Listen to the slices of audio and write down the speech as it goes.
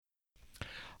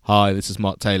Hi, this is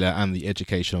Mark Taylor and the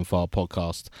Education on Fire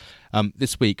podcast.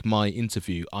 This week, my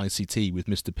interview, ICT, with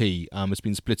Mr.P, has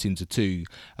been split into two.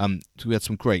 We had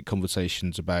some great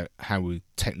conversations about how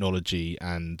technology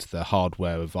and the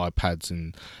hardware of iPads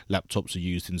and laptops are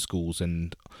used in schools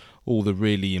and all the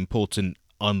really important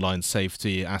online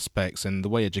safety aspects and the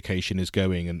way education is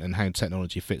going and how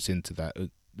technology fits into that.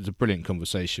 It was a brilliant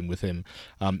conversation with him,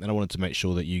 and I wanted to make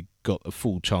sure that you got a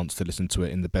full chance to listen to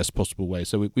it in the best possible way.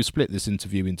 So we split this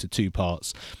interview into two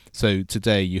parts. So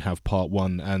today you have part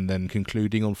one and then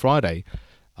concluding on Friday.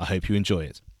 I hope you enjoy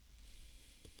it.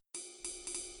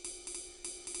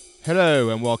 Hello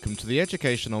and welcome to the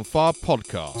Education on Fire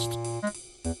podcast.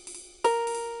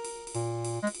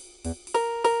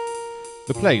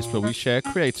 The place where we share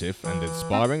creative and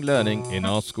inspiring learning in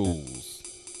our schools.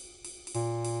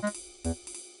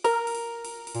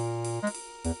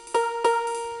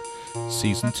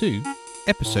 Season 2,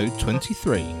 Episode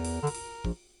 23.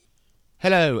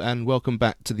 Hello and welcome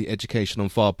back to the Education on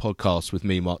Fire podcast with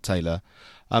me, Mark Taylor.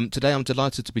 Today I'm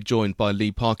delighted to be joined by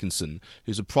Lee Parkinson,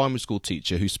 who's a primary school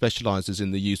teacher who specialises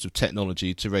in the use of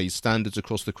technology to raise standards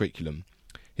across the curriculum.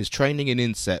 His training in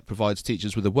INSET provides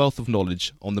teachers with a wealth of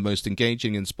knowledge on the most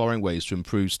engaging and inspiring ways to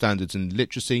improve standards in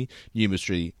literacy,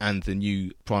 numeracy and the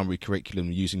new primary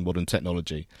curriculum using modern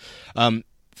technology.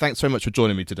 Thanks very much for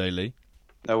joining me today, Lee.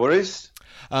 No worries.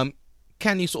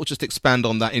 Can you sort of just expand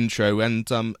on that intro and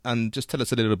just tell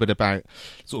us a little bit about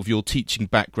sort of your teaching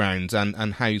background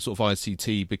and how sort of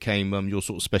ICT became your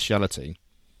sort of speciality?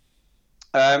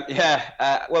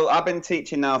 Well, I've been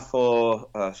teaching now for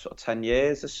sort of 10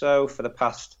 years or so. For the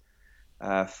past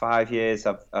 5 years,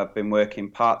 I've been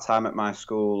working part-time at my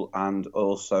school and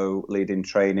also leading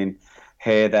training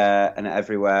here, there and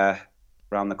everywhere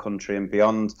around the country and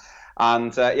beyond.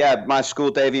 And my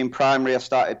school, Davian Primary, I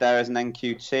started there as an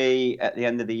NQT. At the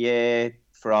end of the year,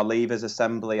 for our Leavers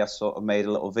Assembly, I sort of made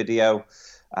a little video,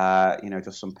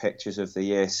 just some pictures of the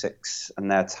Year 6 and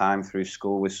their time through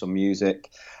school with some music.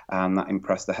 And that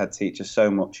impressed the head teacher so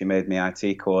much, he made me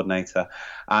IT coordinator.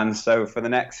 And so for the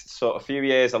next sort of few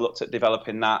years, I looked at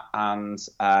developing that, and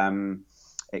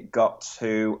it got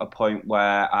to a point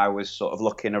where I was sort of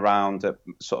looking around at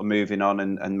sort of moving on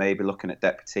and maybe looking at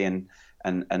deputy and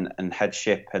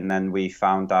headship. And then we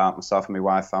found out, myself and my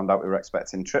wife found out we were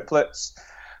expecting triplets.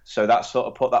 So that sort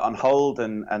of put that on hold,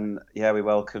 and we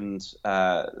welcomed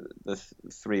the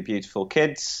three beautiful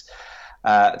kids.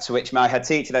 To which my head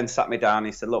teacher then sat me down.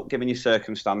 He said, "Look, given your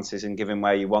circumstances and given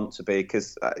where you want to be,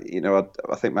 because I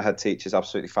think my head teacher is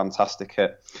absolutely fantastic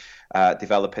at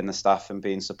developing the staff and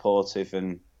being supportive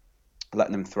and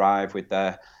letting them thrive with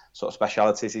their sort of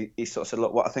specialities." He sort of said,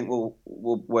 "Look, what I think will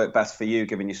work best for you,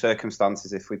 given your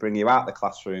circumstances, if we bring you out of the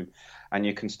classroom and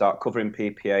you can start covering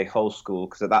PPA whole school,"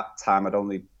 because at that time I'd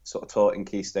only sort of taught in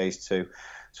Key Stage 2.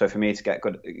 So for me to get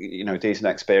good, decent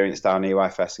experience down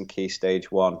EYFS and Key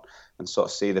Stage 1 and sort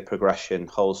of see the progression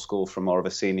whole school from more of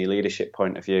a senior leadership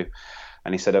point of view.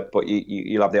 And he said, "But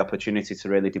you'll have the opportunity to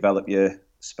really develop your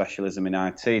specialism in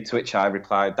IT," to which I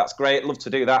replied, "That's great, love to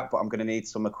do that, but I'm going to need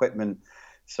some equipment."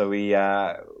 So we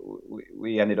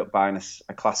ended up buying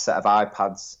a class set of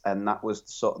iPads, and that was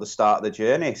sort of the start of the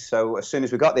journey. So as soon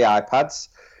as we got the iPads,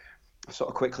 I sort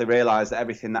of quickly realised that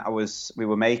everything that we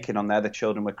were making on there, the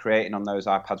children were creating on those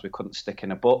iPads, we couldn't stick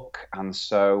in a book. And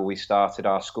so we started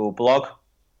our school blog,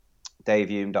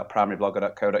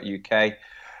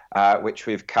 davehume.primaryblogger.co.uk, which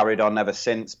we've carried on ever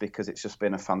since, because it's just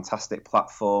been a fantastic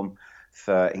platform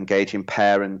for engaging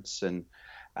parents and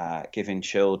giving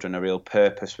children a real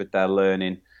purpose with their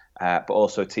learning, but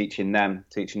also teaching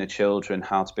the children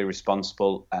how to be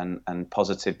responsible and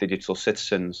positive digital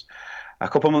citizens. A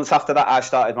couple of months after that, I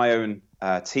started my own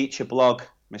teacher blog,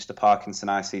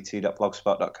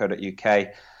 mrparkinsonict.blogspot.co.uk,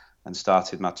 and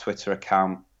started my Twitter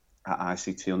account at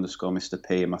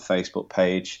ICT_Mr.P, and my Facebook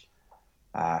page,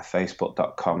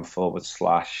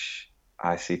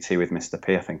 facebook.com/ICT with Mr.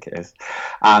 P, I think it is.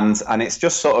 And it's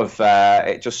just sort of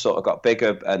got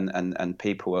bigger, and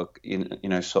people were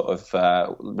sort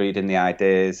of reading the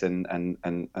ideas and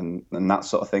that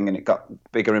sort of thing, and it got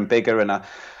bigger and bigger, and I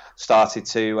started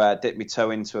to dip my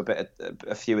toe into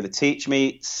a few of the teach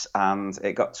meets, and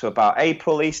it got to about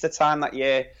April, Easter time that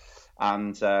year,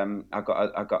 and I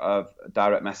got a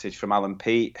direct message from Alan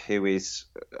Pete, who is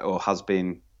or has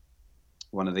been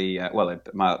one of the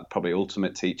my probably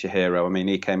ultimate teacher hero. I mean,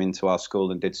 he came into our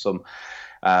school and did some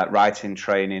writing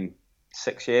training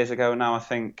 6 years ago now, I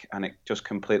think, and it just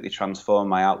completely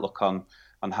transformed my outlook on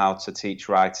how to teach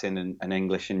writing and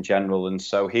English in general. And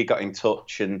so he got in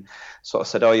touch and sort of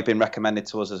said, "Oh, you've been recommended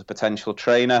to us as a potential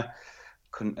trainer."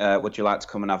 would you like to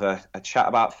come and have a chat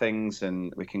about things,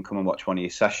 and we can come and watch one of your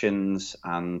sessions?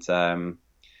 And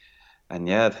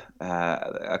yeah,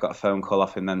 I got a phone call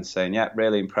off him then saying, yeah,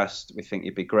 really impressed. We think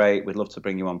you'd be great. We'd love to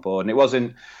bring you on board. And it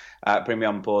wasn't bring me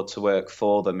on board to work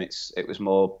for them. It was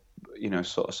more,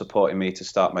 sort of supporting me to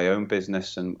start my own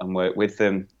business and work with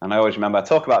them. And I always remember, I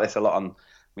talk about this a lot on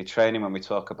my training when we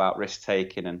talk about risk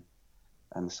taking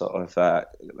and sort of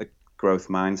the growth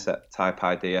mindset type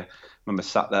idea. I remember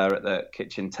sat there at the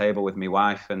kitchen table with my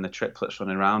wife and the triplets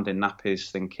running around in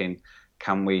nappies thinking,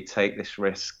 can we take this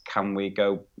risk? Can we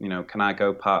go, can I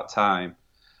go part-time?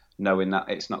 Knowing that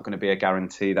it's not going to be a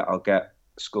guarantee that I'll get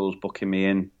schools booking me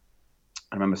in.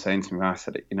 I remember saying to me, I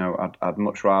said, I'd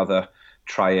much rather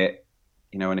try it,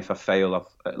 and if I fail,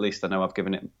 at least I know I've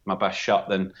given it my best shot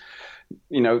than,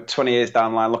 20 years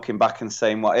down the line looking back and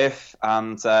saying what if.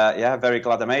 And very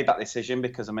glad I made that decision,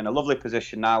 because I'm in a lovely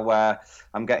position now where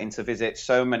I'm getting to visit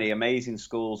so many amazing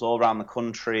schools all around the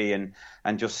country and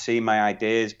just see my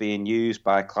ideas being used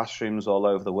by classrooms all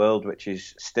over the world, which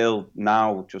is still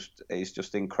now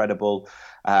just incredible.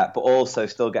 But also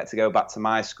still get to go back to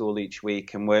my school each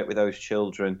week and work with those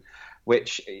children,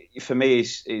 which for me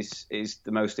is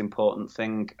the most important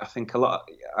thing. I think a lot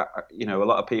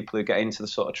of people who get into the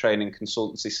sort of training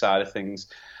consultancy side of things,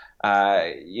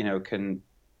 can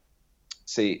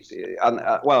see. And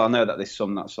I know that there's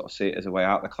some that sort of see it as a way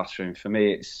out of the classroom. For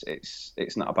me,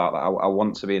 it's not about that. I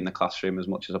want to be in the classroom as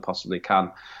much as I possibly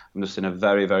can. I'm just in a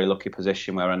very, very lucky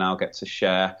position where I now get to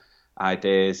share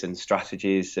ideas and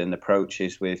strategies and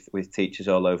approaches with teachers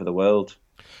all over the world.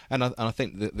 And I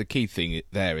think that the key thing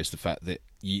there is the fact that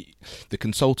the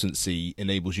consultancy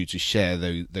enables you to share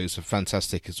those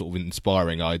fantastic sort of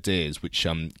inspiring ideas, which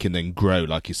can then grow,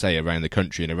 like you say, around the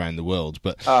country and around the world.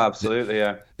 But absolutely,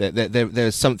 yeah.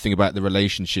 There's something about the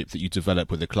relationship that you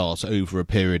develop with the class over a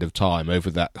period of time,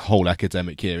 over that whole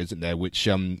academic year, isn't there? Which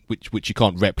you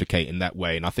can't replicate in that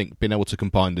way. And I think being able to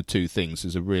combine the two things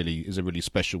is a really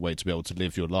special way to be able to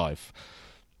live your life.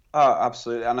 Oh,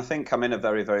 absolutely. And I think I'm in a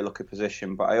very, very lucky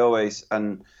position, but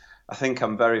I think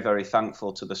I'm very, very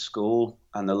thankful to the school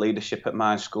and the leadership at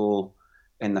my school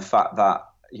in the fact that,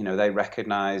 they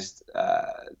recognised,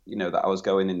 that I was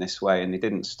going in this way, and they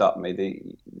didn't stop me.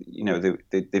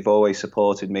 They've always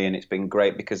supported me, and it's been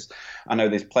great, because I know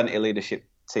there's plenty of leadership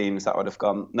teams that would have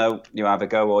gone, no, you either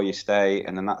go or you stay,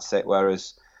 and then that's it.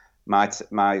 Whereas my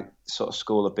sort of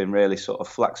school have been really sort of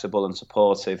flexible and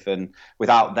supportive, and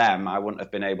without them I wouldn't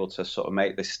have been able to sort of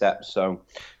make this step. So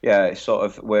yeah, it sort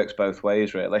of works both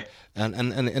ways, really.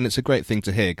 And it's a great thing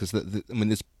to hear, because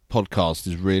this podcast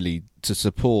is really to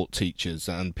support teachers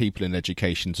and people in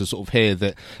education, to sort of hear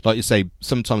that, like you say,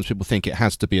 sometimes people think it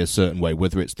has to be a certain way,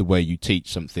 whether it's the way you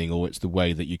teach something or it's the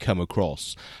way that you come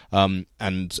across. And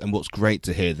what's great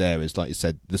to hear there is, like you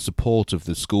said, the support of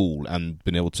the school and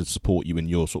being able to support you in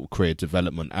your sort of career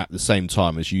development at the same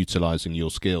time as utilising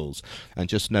your skills, and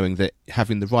just knowing that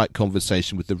having the right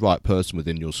conversation with the right person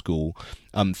within your school,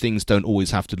 things don't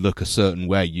always have to look a certain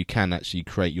way. You can actually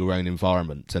create your own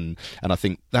environment, and I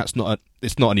think it's not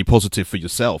only positive for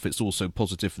yourself, it's also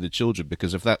positive for the children,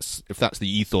 because if that's the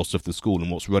ethos of the school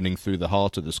and what's running through the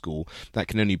heart of the school, that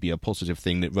can only be a positive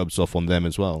thing that rubs off on them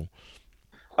as well.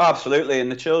 Oh, absolutely.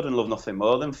 And the children love nothing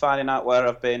more than finding out where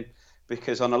I've been,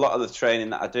 because on a lot of the training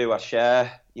that I do, I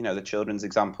share, the children's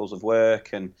examples of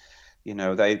work, and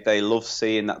they love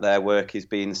seeing that their work is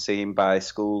being seen by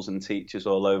schools and teachers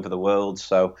all over the world.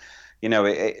 So,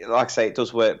 like I say, it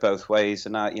does work both ways.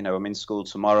 And I'm in school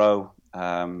tomorrow.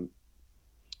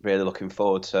 Really looking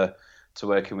forward to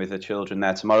working with the children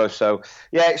there tomorrow. So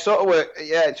yeah, it sort of work.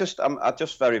 Yeah, I'm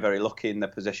just very, very lucky in the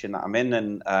position that I'm in,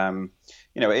 and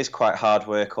it is quite hard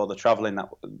work, all the travelling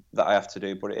that I have to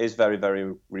do, but it is very,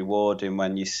 very rewarding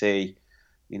when you see,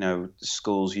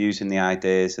 schools using the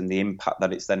ideas and the impact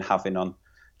that it's then having on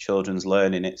children's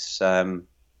learning. It's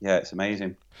it's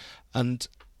amazing. And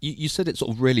you said it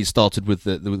sort of really started with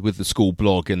the school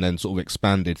blog and then sort of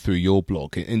expanded through your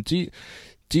blog. And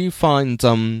do you find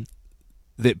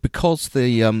that because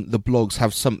the blogs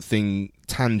have something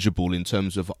tangible in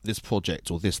terms of this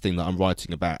project or this thing that I'm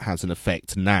writing about has an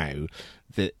effect now,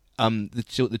 that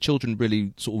the children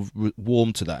really sort of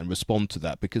warm to that and respond to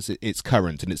that because it's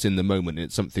current and it's in the moment and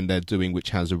it's something they're doing which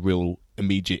has a real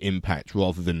immediate impact,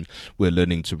 rather than we're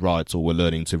learning to write or we're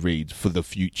learning to read for the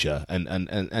future? And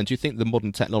do you think the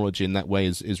modern technology in that way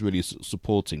is really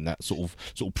supporting that sort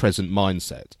of present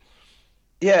mindset?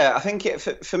 Yeah, I think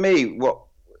for me,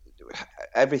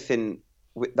 everything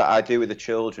that I do with the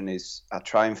children is I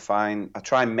try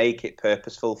and make it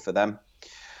purposeful for them.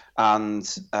 And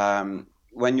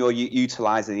when you're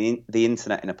utilising the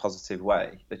internet in a positive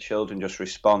way, the children just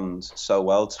respond so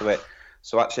well to it.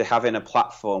 So actually having a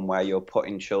platform where you're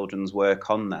putting children's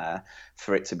work on there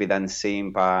for it to be then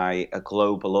seen by a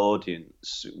global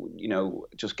audience,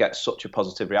 just gets such a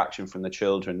positive reaction from the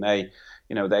children. They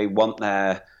want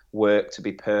their work to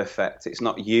be perfect. It's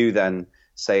not you then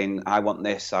saying, I want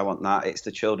this, I want that. It's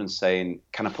the children saying,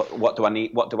 what do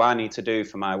I need to do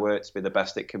for my work to be the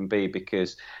best it can be?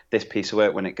 Because this piece of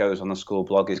work, when it goes on the school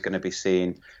blog, is going to be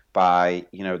seen by,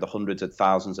 the hundreds of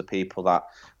thousands of people that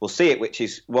will see it, which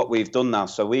is what we've done now.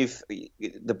 So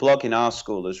the blog in our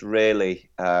school has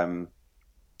really,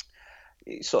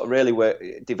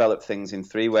 developed things in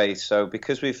three ways. So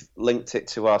because we've linked it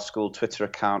to our school Twitter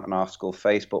account and our school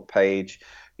Facebook page,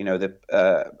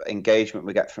 the engagement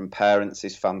we get from parents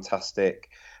is fantastic.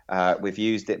 We've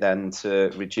used it then to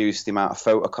reduce the amount of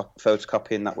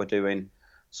photocopying that we're doing.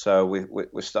 So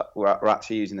we're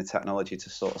actually using the technology to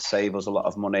sort of save us a lot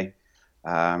of money.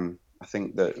 I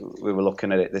think that we were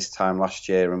looking at it this time last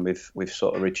year, and we've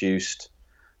sort of reduced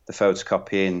the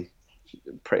photocopying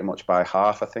pretty much by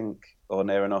half, I think, or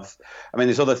near enough. I mean,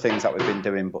 there's other things that we've been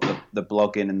doing, but the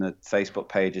blogging and the Facebook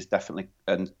page is definitely,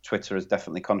 and Twitter has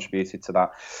definitely contributed to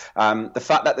that. The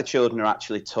fact that the children are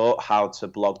actually taught how to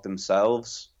blog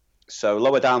themselves. So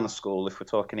lower down the school, if we're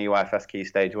talking EYFS Key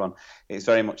Stage 1, it's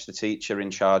very much the teacher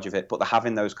in charge of it, but they're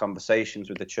having those conversations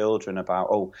with the children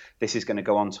about, this is going to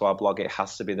go onto our blog. It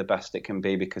has to be the best it can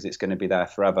be because it's going to be there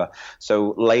forever.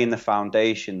 So laying the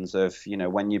foundations of,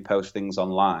 when you post things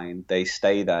online, they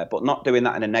stay there, but not doing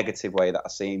that in a negative way that I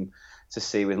seem to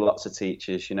see with lots of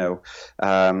teachers.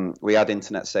 We had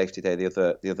Internet Safety Day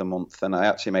the other month, and I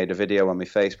actually made a video on my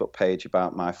Facebook page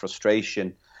about my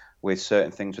frustration with certain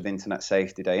things with Internet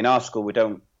Safety Day. In our school, we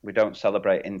don't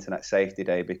celebrate Internet Safety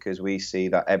Day because we see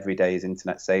that every day is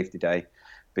Internet Safety Day,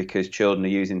 because children are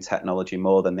using technology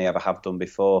more than they ever have done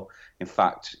before. In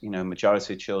fact,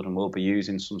 majority of children will be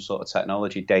using some sort of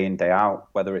technology day in, day out,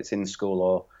 whether it's in school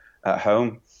or at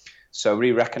home. So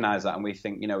we recognise that, and we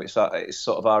think, it's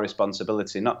sort of our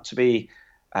responsibility not to be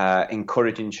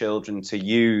encouraging children to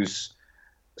use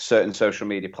certain social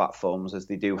media platforms, as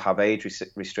they do have age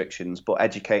restrictions, but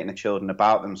educating the children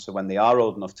about them, so when they are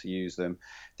old enough to use them,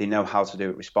 they know how to do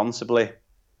it responsibly.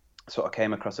 So I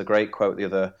came across a great quote the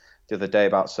other day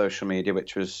about social media,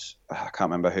 which was, I can't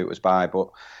remember who it was by, but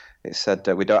it said,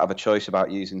 we don't have a choice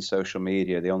about using social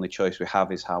media. The only choice we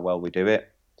have is how well we do it.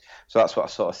 So that's what I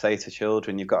sort of say to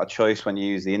children. You've got a choice when you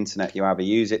use the internet. You either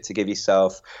use it to give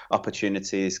yourself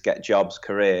opportunities, get jobs,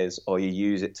 careers, or you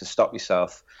use it to stop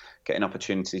yourself getting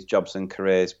opportunities, jobs and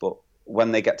careers. But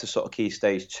when they get to sort of Key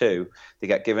Stage 2, they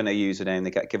get given a username, they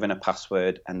get given a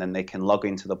password, and then they can log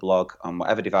into the blog on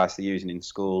whatever device they're using in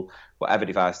school, whatever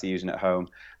device they're using at home,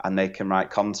 and they can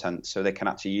write content. So they can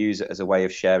actually use it as a way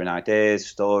of sharing ideas,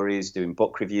 stories, doing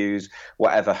book reviews,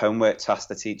 whatever homework task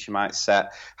the teacher might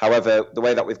set. However, the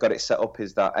way that we've got it set up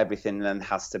is that everything then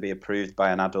has to be approved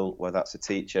by an adult, whether that's a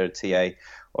teacher, a TA,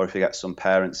 or if you get some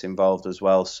parents involved as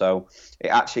well. So it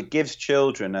actually gives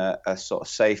children a sort of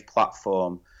safe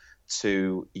platform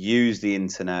to use the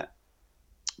internet,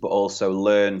 but also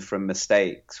learn from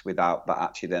mistakes without that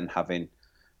actually then having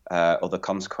other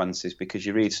consequences. Because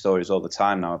you read stories all the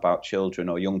time now about children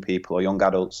or young people or young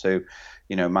adults who,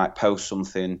 might post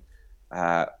something,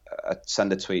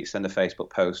 send a tweet, send a Facebook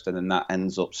post, and then that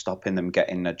ends up stopping them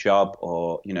getting a job,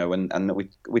 or and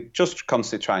we just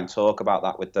constantly try and talk about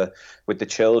that with the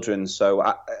children. So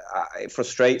it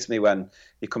frustrates me when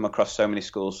you come across so many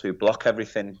schools who block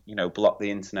everything, block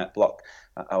the internet, block.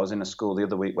 I was in a school the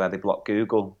other week where they blocked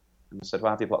Google, and I said, "Why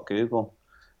have you blocked Google?"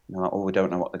 And they're like, "Oh, we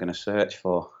don't know what they're going to search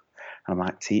for." And I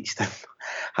might teach them.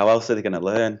 How else are they going to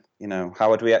learn?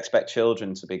 How would we expect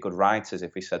children to be good writers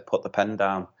if we said put the pen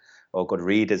down, or good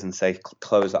readers and say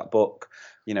close that book?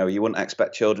 You wouldn't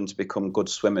expect children to become good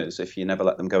swimmers if you never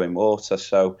let them go in water.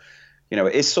 So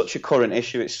it is such a current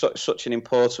issue. It's such an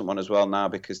important one as well now,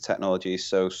 because technology is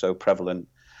so prevalent.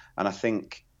 And I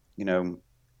think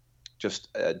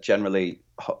just generally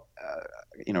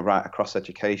right across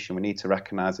education, we need to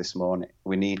recognise this more, and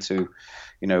we need to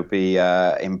be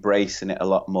embracing it a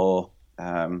lot more.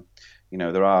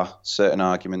 There are certain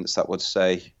arguments that would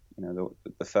say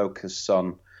the focus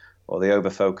on, or the over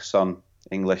focus on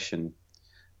English and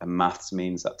maths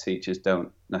means that teachers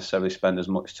don't necessarily spend as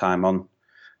much time on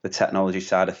the technology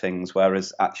side of things,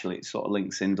 whereas actually it sort of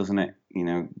links in, doesn't it?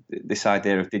 This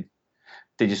idea of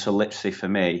digital literacy, for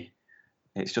me,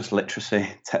 it's just literacy.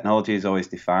 Technology has always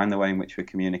defined the way in which we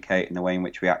communicate and the way in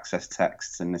which we access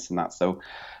texts and this and that. So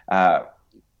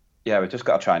Yeah, we've just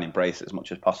got to try and embrace it as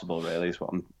much as possible, really, is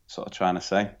what I'm sort of trying to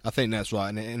say. I think that's right,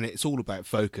 and it's all about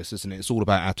focus, isn't it? It's all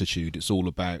about attitude. It's all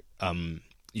about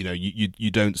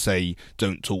you don't say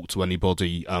don't talk to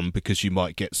anybody because you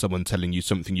might get someone telling you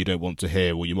something you don't want to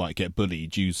hear, or you might get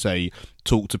bullied. You say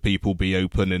talk to people, be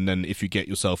open, and then if you get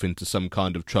yourself into some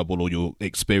kind of trouble or you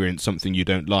experience something you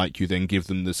don't like, you then give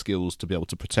them the skills to be able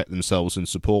to protect themselves and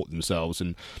support themselves.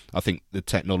 And I think the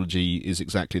technology is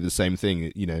exactly the same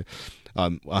thing.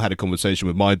 I had a conversation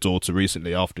with my daughter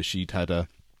recently after she'd had a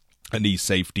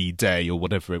e-safety day or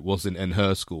whatever it was in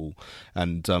her school,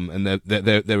 and there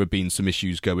have been some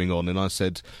issues going on, and I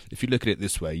said, if you look at it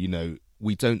this way,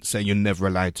 we don't say you're never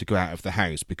allowed to go out of the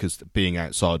house because being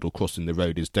outside or crossing the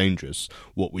road is dangerous.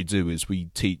 What we do is we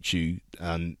teach you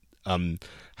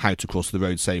how to cross the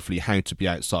road safely, how to be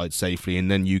outside safely, and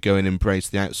then you go and embrace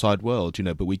the outside world,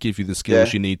 but we give you the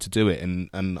skills you need to do it, and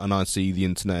I see the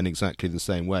internet in exactly the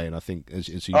same way, and I think as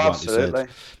you rightly said,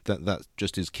 that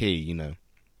just is key.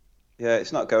 Yeah,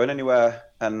 it's not going anywhere,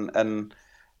 and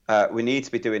we need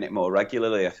to be doing it more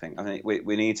regularly. I think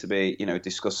we need to be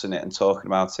discussing it and talking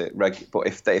about it But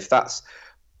if that's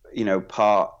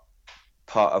part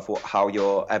of how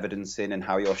you're evidencing and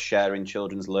how you're sharing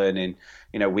children's learning,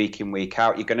 week in, week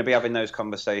out, you're going to be having those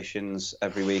conversations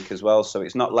every week as well. So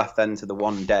it's not left then to the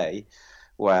one day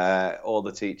where all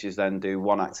the teachers then do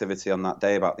one activity on that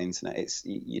day about the internet.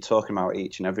 You're talking about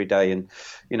each and every day, and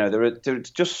there are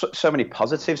just so many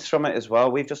positives from it as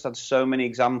well. We've just had so many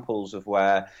examples of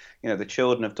where the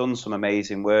children have done some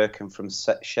amazing work, and from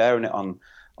sharing it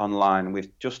online,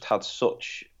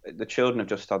 the children have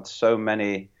just had so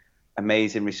many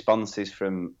amazing responses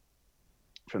from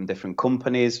different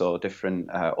companies or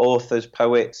different authors,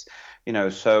 poets,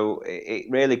 so it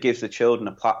really gives the children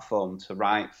a platform to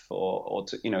write for, or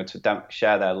to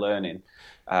share their learning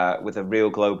with a real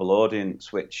global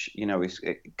audience, which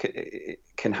it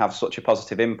can have such a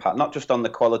positive impact, not just on the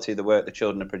quality of the work the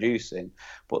children are producing,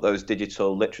 but those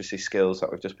digital literacy skills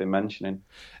that we've just been mentioning.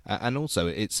 And also,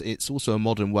 it's also a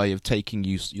modern way of taking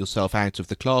yourself out of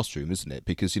the classroom, isn't it?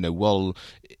 Because while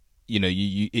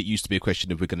it used to be a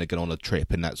question of we're going to get on a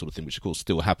trip and that sort of thing, which of course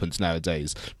still happens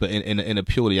nowadays. But in a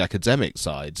purely academic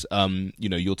side,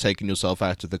 you're taking yourself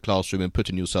out of the classroom and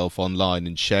putting yourself online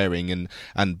and sharing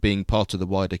and being part of the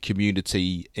wider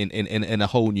community in a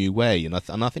whole new way. And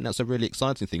I think that's a really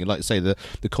exciting thing. And like I say,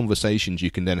 the conversations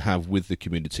you can then have with the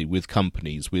community, with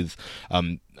companies, with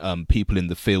people in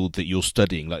the field that you're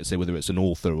studying, like I say, whether it's an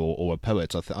author or a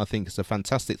poet, I think it's a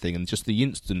fantastic thing. And just the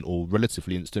instant or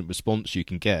relatively instant response you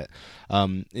can get,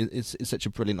 it's such a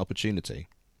brilliant opportunity.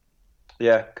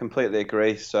 Yeah, completely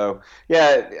agree. So,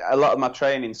 yeah, a lot of my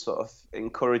training sort of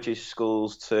encourages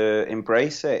schools to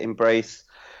embrace the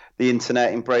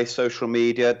internet, embrace social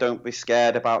media. Don't be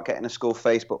scared about getting a school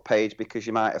Facebook page because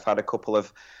you might have had a couple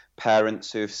of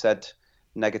parents who've said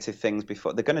negative things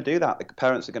before. They're going to do that. The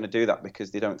parents are going to do that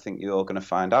because they don't think you're going to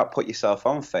find out. Put yourself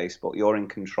on Facebook. You're in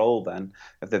control then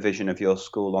of the vision of your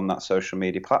school on that social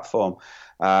media platform.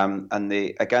 With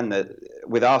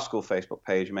our school Facebook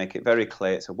page, we make it very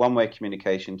clear it's a one-way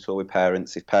communication tool with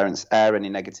parents. If parents air any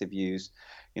negative views,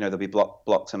 they'll be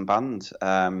blocked and banned.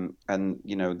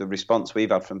 The response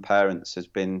we've had from parents has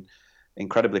been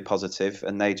incredibly positive,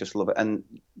 and they just love it. And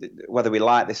whether we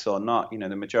like this or not,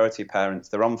 the majority of parents,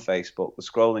 they're on Facebook, they're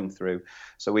scrolling through,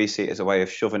 so we see it as a way of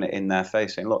shoving it in their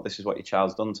face, saying, look, this is what your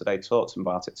child's done today, talk to them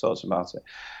about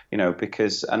it,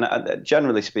 because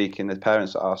generally speaking, the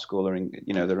parents at our school are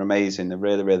they're amazing, they're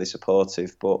really, really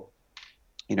supportive. But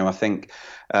I think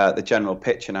the general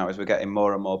picture now is we're getting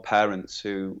more and more parents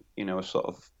who are sort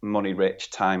of money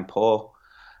rich, time poor,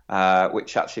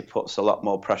 which actually puts a lot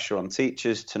more pressure on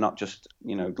teachers to not just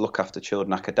look after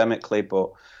children academically,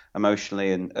 but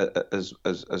emotionally and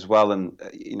as well. And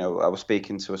I was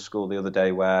speaking to a school the other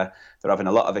day where they're having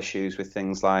a lot of issues with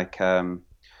things like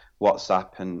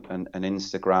WhatsApp and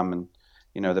Instagram, and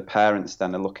the parents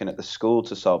then are looking at the school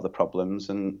to solve the problems,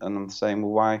 and I'm saying,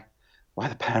 well, why are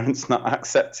the parents not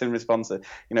accepting responsibility?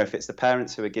 If it's the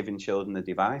parents who are giving children the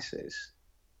devices,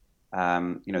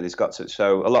 there's got to.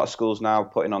 So a lot of schools now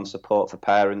putting on support for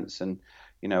parents, and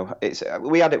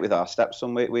we had it with our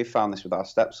stepson. We found this with our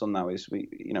stepson now. He's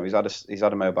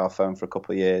had a mobile phone for a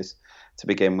couple of years to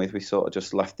begin with. We sort of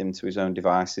just left him to his own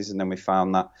devices, and then we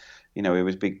found that he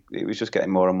was just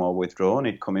getting more and more withdrawn.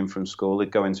 He'd come in from school,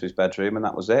 he'd go into his bedroom, and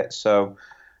that was it. So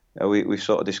we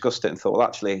sort of discussed it and thought, well,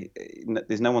 actually,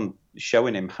 there's no one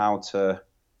showing him how to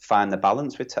find the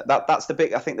balance with that's the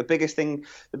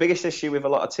biggest issue with a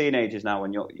lot of teenagers now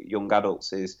and young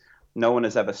adults is no one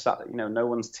has ever no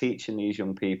one's teaching these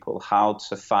young people how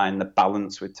to find the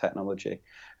balance with technology.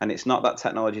 And it's not that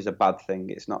technology is a bad thing.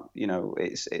 It's not,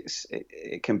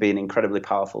 it can be an incredibly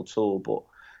powerful tool, but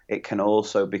it can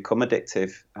also become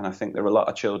addictive. And I think there are a lot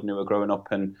of children who are growing up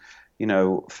and,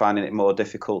 finding it more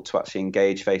difficult to actually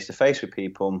engage face to face with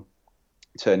people,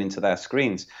 turning to their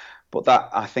screens. But that,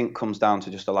 I think, comes down to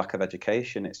just a lack of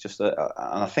education. It's just, and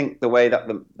I think the way that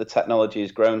the technology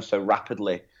has grown so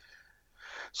rapidly,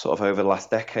 sort of over the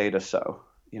last decade or so,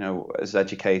 as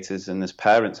educators and as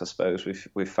parents, I suppose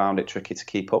we've found it tricky to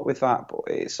keep up with that. But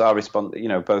it's our response,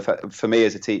 both for me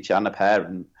as a teacher and a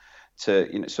parent,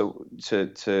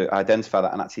 to identify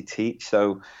that and actually teach.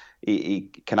 So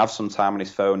he can have some time on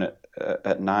his phone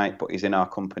at night, but he's in our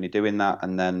company doing that,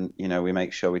 and then we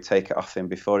make sure we take it off him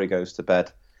before he goes to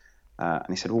bed. And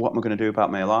he said, well, what am I going to do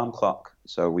about my alarm clock?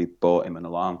 So we bought him an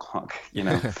alarm clock, One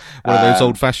of those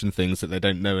old-fashioned things that they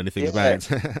don't know anything about.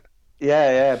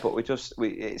 Yeah, but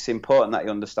it's important that he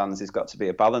understands there's got to be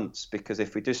a balance, because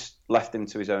if we just left him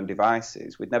to his own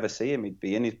devices, we'd never see him. He'd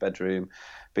be in his bedroom,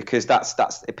 because that's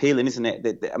appealing, isn't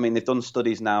it? I mean, they've done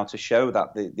studies now to show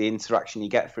that the interaction you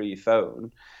get through your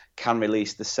phone can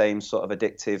release the same sort of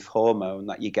addictive hormone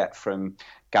that you get from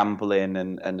gambling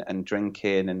and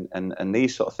drinking and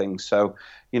these sort of things. So,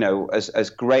 as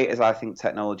great as I think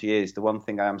technology is, the one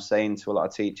thing I am saying to a lot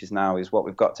of teachers now is what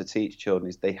we've got to teach children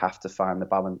is they have to find the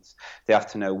balance. They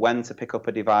have to know when to pick up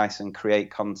a device and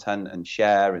create content and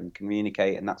share and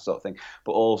communicate and that sort of thing.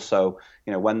 But also,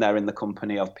 when they're in the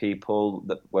company of people,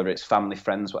 that whether it's family,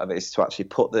 friends, whatever it is, to actually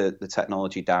put the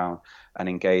technology down and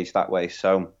engage that way.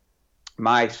 So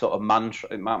my sort of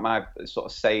mantra, my sort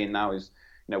of saying now is,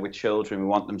 with children, we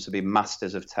want them to be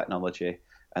masters of technology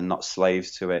and not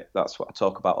slaves to it. That's what I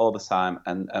talk about all the time.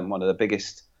 And one of the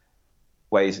biggest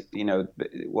ways,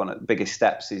 one of the biggest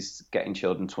steps is getting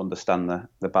children to understand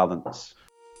the balance.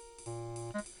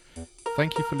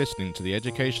 Thank you for listening to the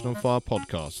Education on Fire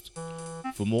podcast.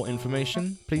 For more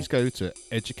information, please go to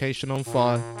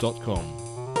educationonfire.com.